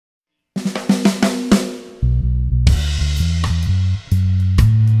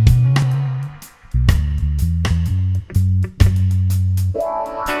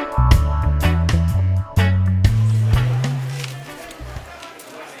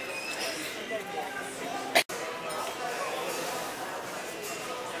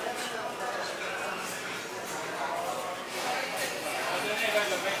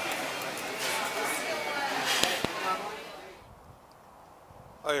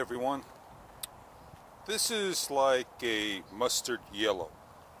everyone. This is like a mustard yellow.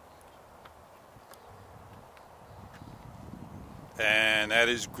 And that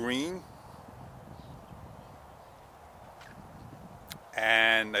is green.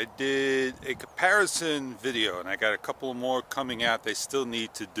 And I did a comparison video, and I got a couple more coming out they still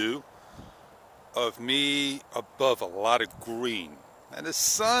need to do, of me above a lot of green. And the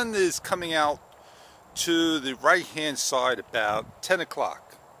sun is coming out to the right hand side about 10 o'clock.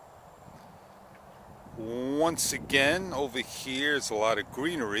 Once again, over here is a lot of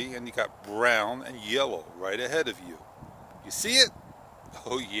greenery, and you got brown and yellow right ahead of you. You see it?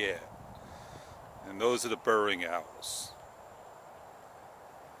 Oh yeah. And those are the burrowing owls.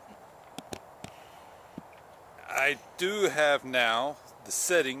 I do have now the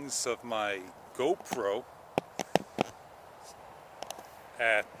settings of my GoPro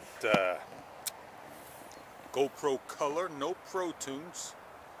at GoPro Color, no Pro Tunes,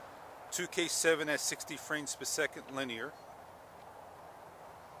 2K7 at 60 frames per second linear.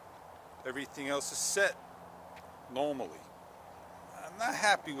 Everything else is set normally. I'm not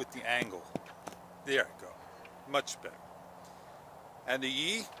happy with the angle. There I go. Much better. And the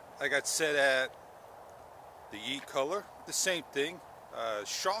E, I got set at the E color, the same thing.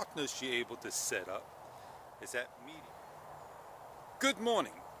 Sharpness you're able to set up is at medium. Good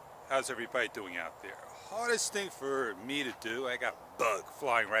morning. How's everybody doing out there? Hardest thing for me to do, I got a bug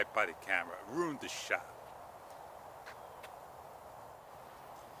flying right by the camera. Ruined the shot.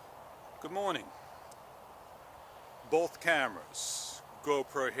 Good morning. Both cameras,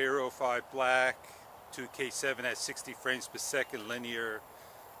 GoPro Hero 5 Black, 2K7 at 60 frames per second linear.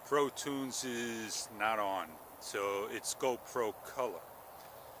 Pro Tunes is not on, so it's GoPro Color.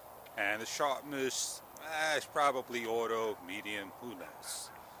 And the sharpness, it's probably auto, medium, who knows.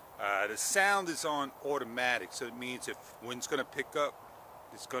 The sound is on automatic, so it means if wind's going to pick up,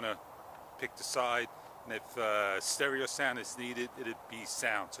 it's going to pick the side. And if stereo sound is needed, it'll be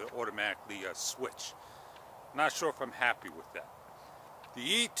sound, so it automatically switch. Not sure if I'm happy with that. The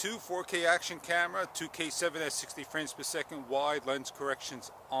E2 4K action camera, 2K7 at 60 frames per second, wide lens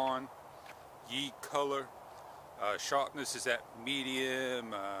corrections on. E color, sharpness is at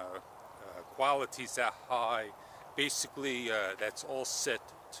medium, quality's at high. Basically, that's all set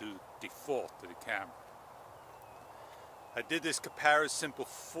to default to the camera. I did this comparison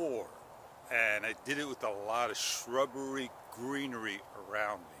before, and I did it with a lot of shrubbery, greenery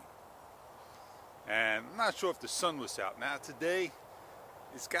around me. And I'm not sure if the sun was out. Now today,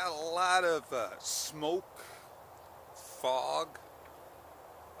 it's got a lot of smoke, fog,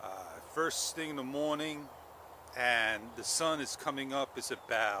 first thing in the morning, and the sun is coming up. It's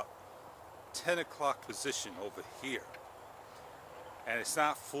about 10 o'clock position over here, and it's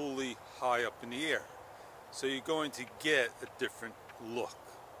not fully high up in the air, so you're going to get a different look.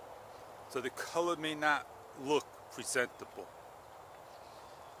 So the color may not look presentable.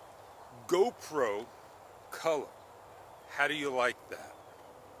 GoPro Color, how do you like that?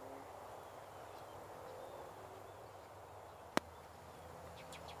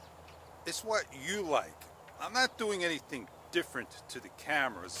 It's what you like. I'm not doing anything different to the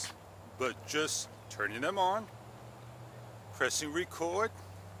cameras, but just turning them on, pressing record,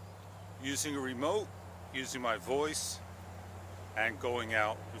 using a remote, using my voice, and going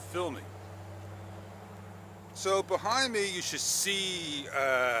out and filming. So behind me you should see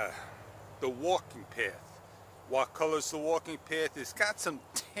the walking path. What color is the walking path? It's got some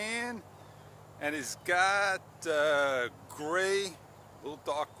tan, and it's got gray, a little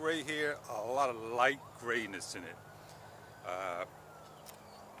dark gray here, a lot of light grayness in it.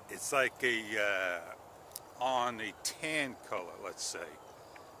 It's like on a tan color, let's say,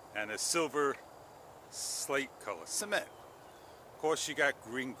 and a silver slate color, cement. Of course, you got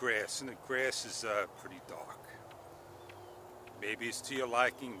green grass, and the grass is pretty dark. Maybe it's to your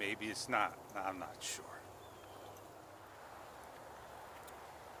liking, maybe it's not. I'm not sure.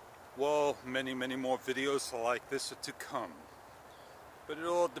 Well, many more videos like this are to come. But it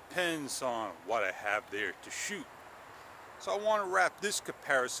all depends on what I have there to shoot. So I want to wrap this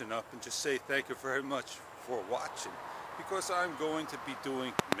comparison up and just say thank you very much for watching, because I'm going to be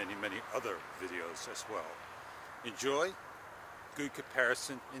doing many other videos as well. Enjoy. Good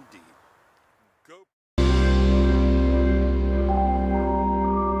comparison indeed.